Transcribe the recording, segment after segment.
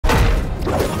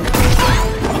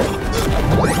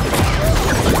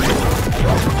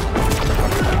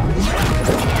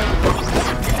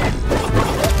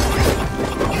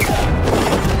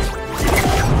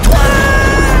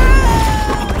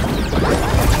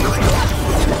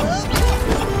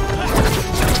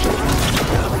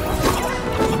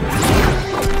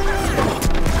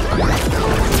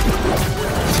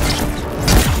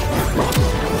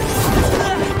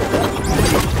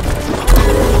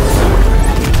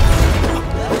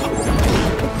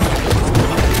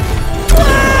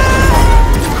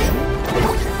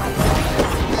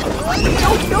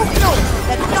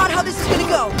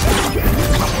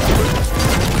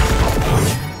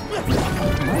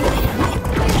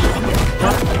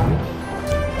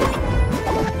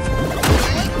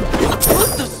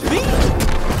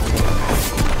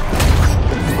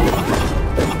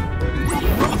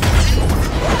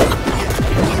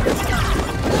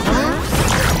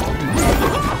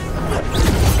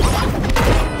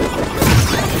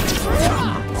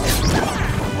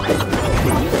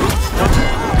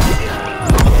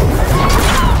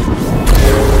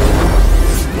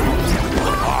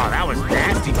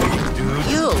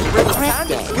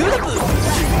birthday.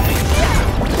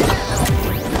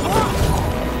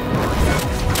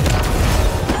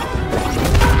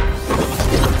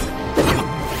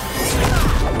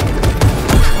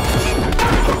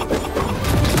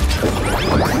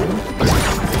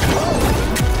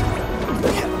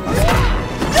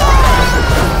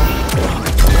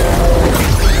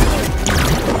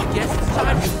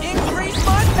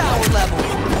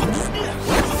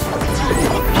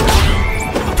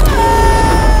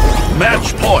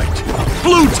 Match point!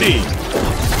 Blue team!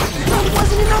 That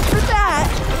wasn't enough for that!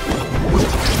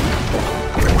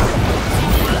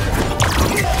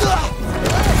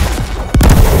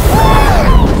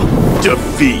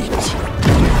 Defeat!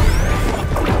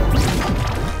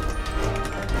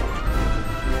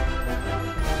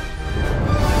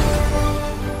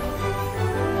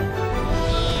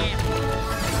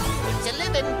 It's a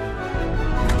living.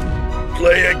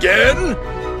 Play again?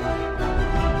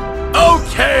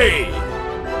 Okay!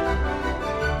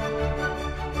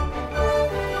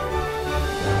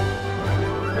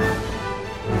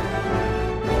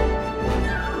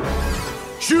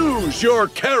 Choose your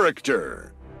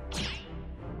character.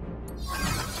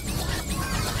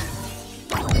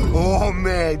 Oh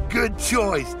man, good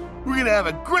choice. We're gonna have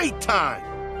a great time.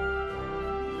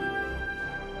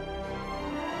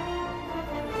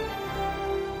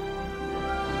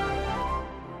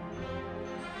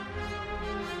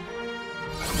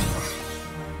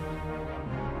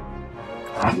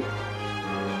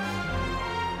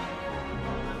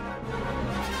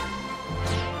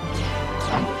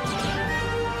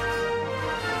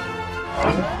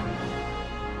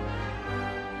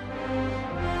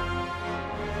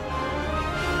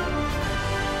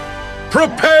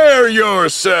 Prepare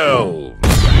yourselves!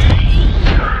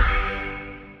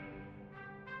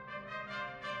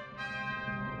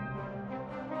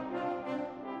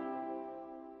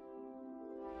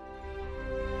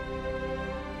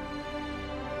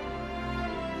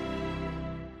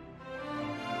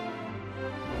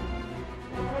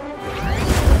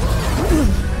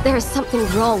 There is something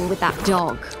wrong with that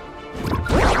dog.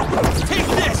 Take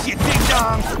this, you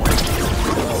ding-dong!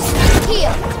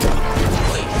 Here!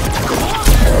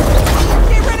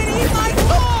 Get ready to eat my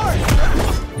sword!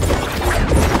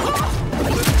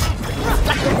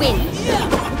 Like the wind.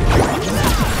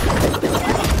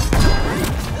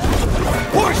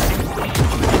 Horse!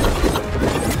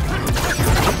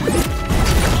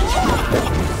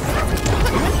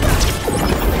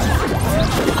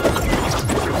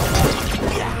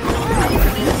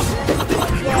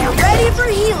 Ready for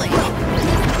healing!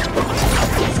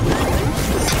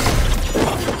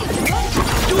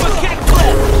 Do a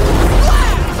kickflip!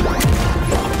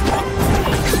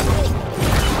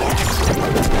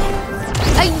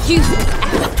 A useless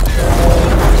effort.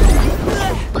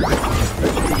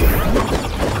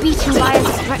 Beaten by a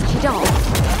stretchy dog.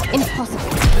 Impossible.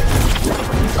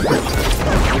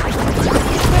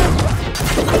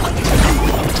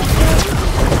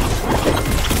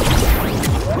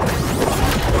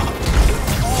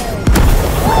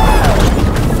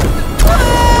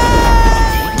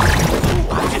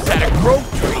 I just had a growth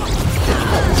treat.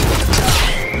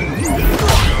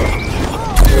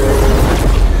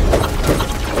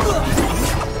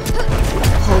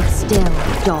 Hold still,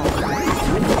 dog.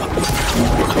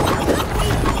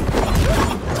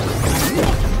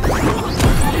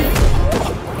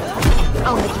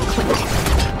 I'll make it quick.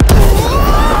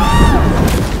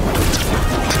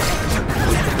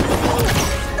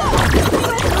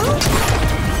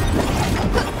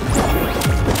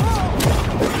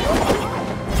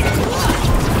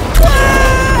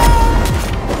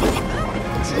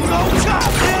 Judo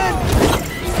chop, man!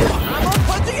 I'm on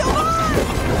punching your mind!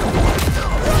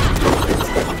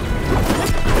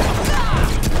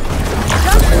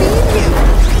 Just me and you!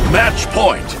 Match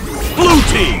point! Blue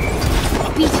team!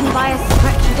 Beaten by a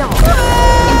stretchy dog.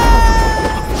 Impossible.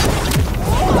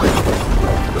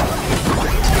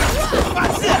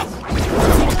 What's this?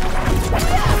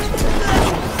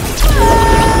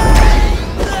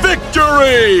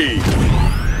 Victory!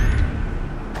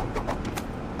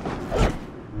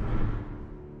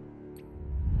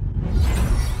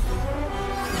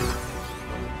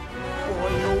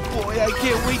 Boy, oh boy, I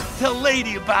can't wait to tell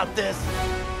Lady about this.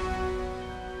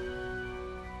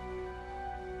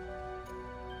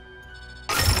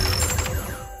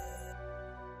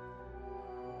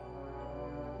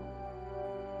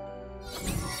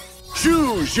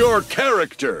 Choose your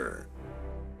character.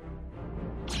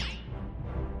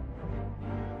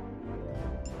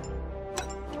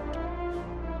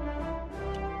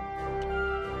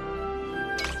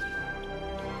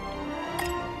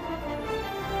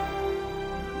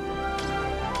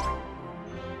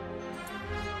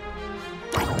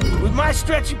 With my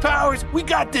stretchy powers, we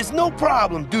got this no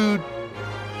problem, dude.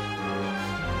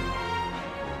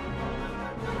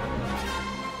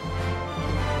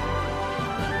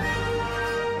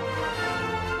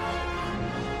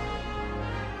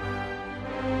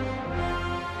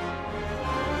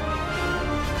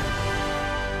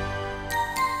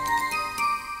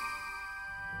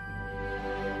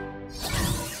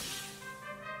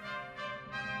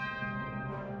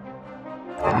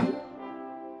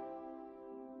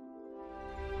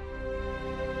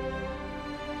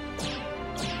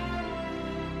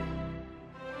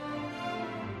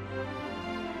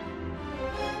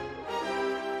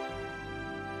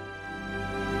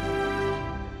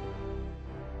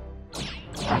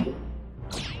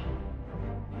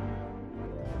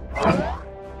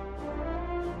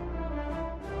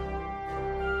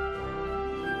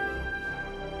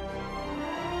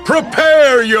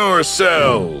 Prepare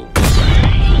yourselves!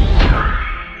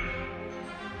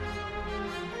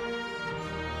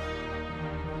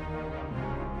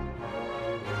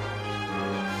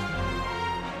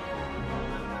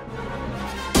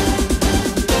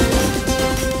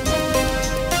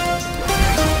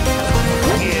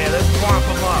 Yeah, let's swamp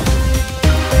them up.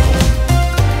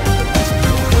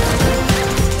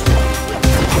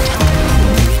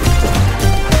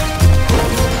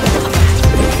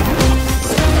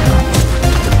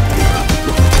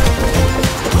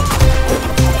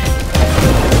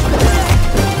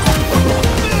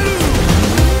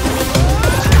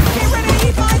 Get ready to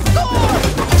eat my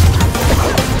sword!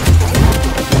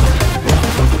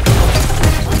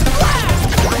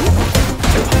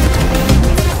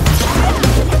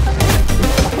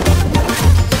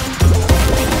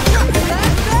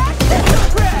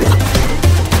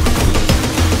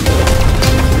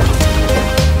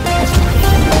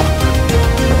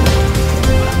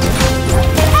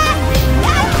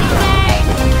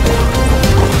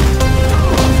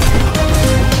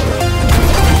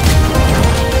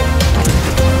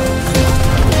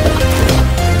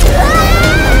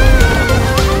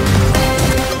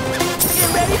 Get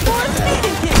ready for a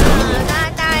speeding kick!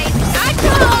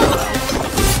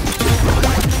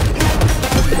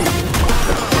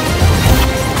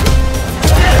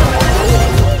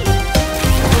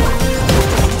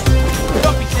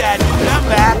 Don't be sad, dude. I'm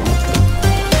back.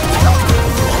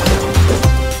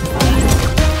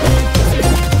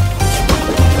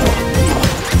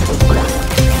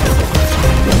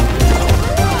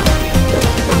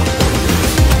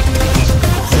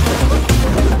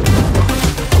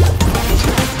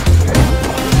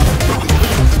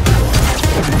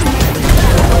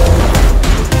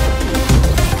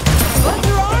 Put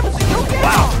your arms and you'll get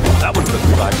Wow, that one took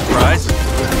me by surprise.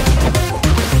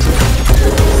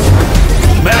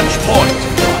 Match point,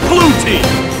 blue team.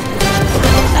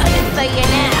 Coming for you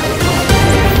now.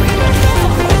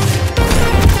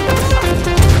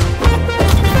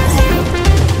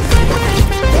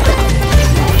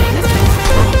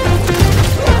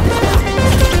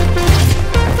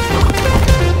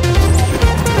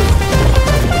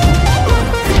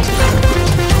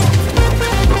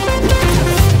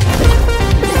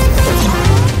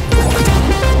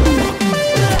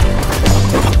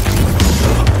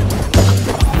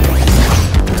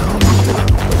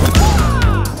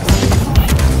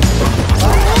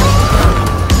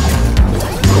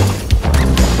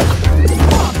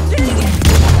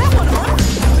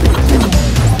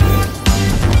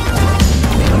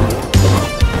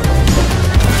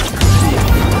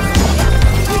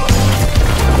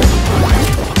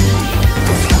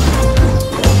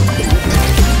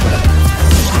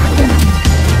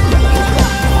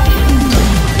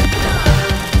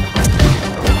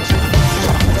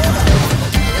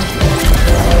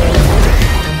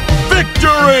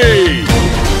 Victory!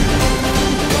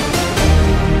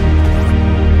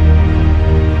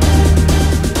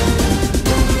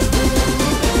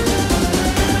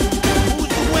 Who's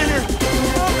the winner?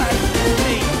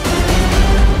 Me.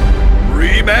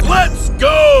 Rematch. Let's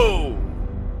go!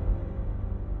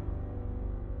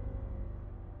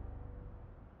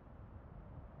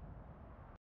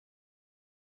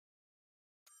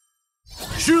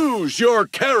 Choose your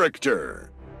character.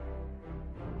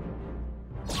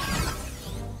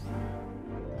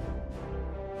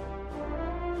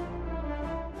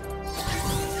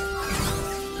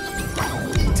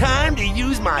 Time to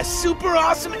use my super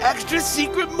awesome extra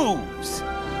secret moves.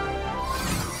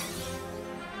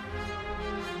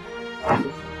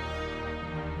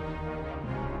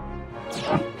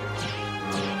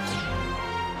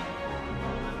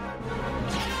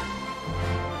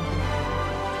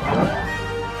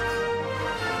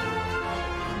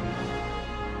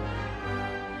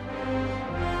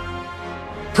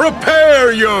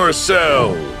 Prepare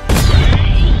yourself!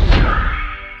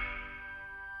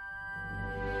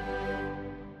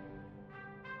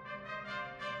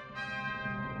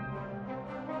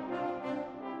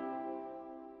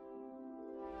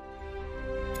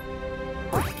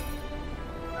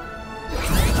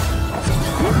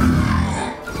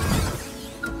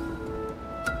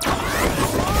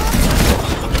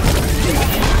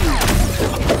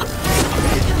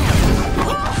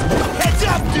 Heads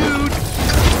up, dude!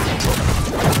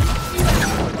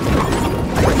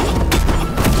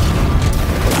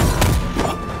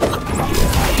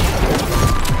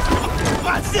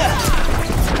 What's up?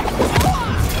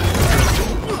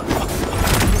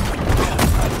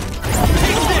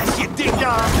 Take this, you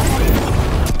ding-dong!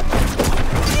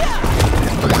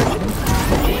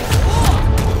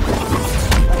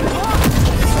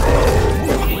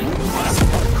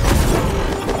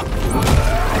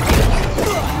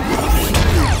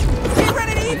 Get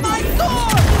ready to eat my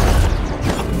sword!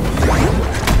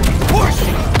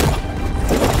 Horsey!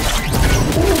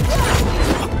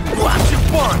 Watch your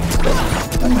butt!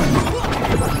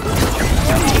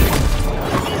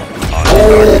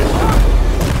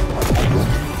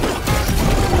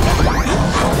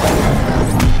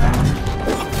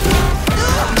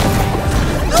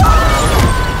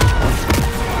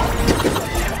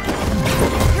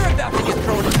 You're about to get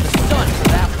thrown into the sun for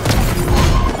that one.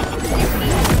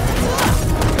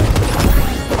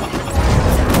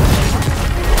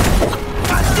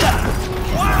 Gotcha!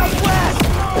 Wild West!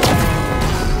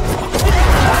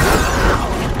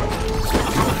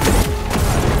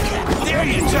 Dare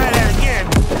you try that again!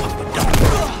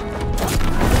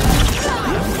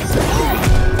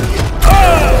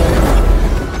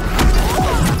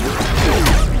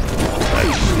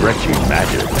 Stretchy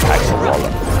magic Axelwalla.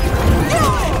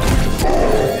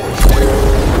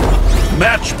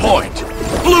 Match point!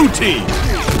 Blue team!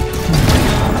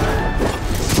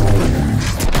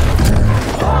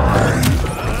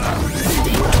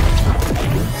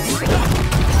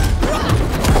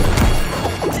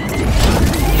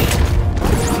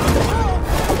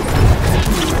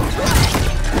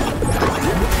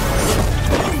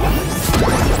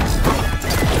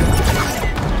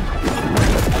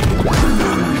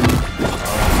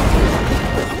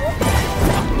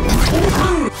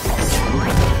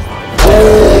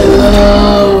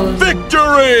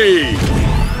 Victory!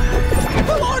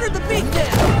 Who ordered the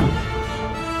beatdown?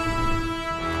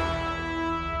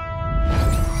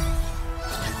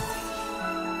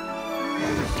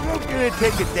 I'm gonna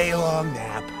take a day-long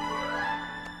nap.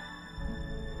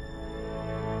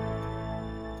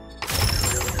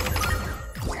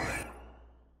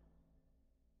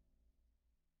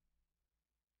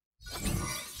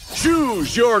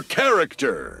 Choose your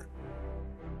character.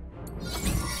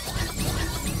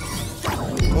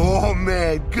 Oh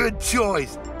man, good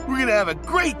choice. We're gonna have a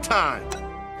great time.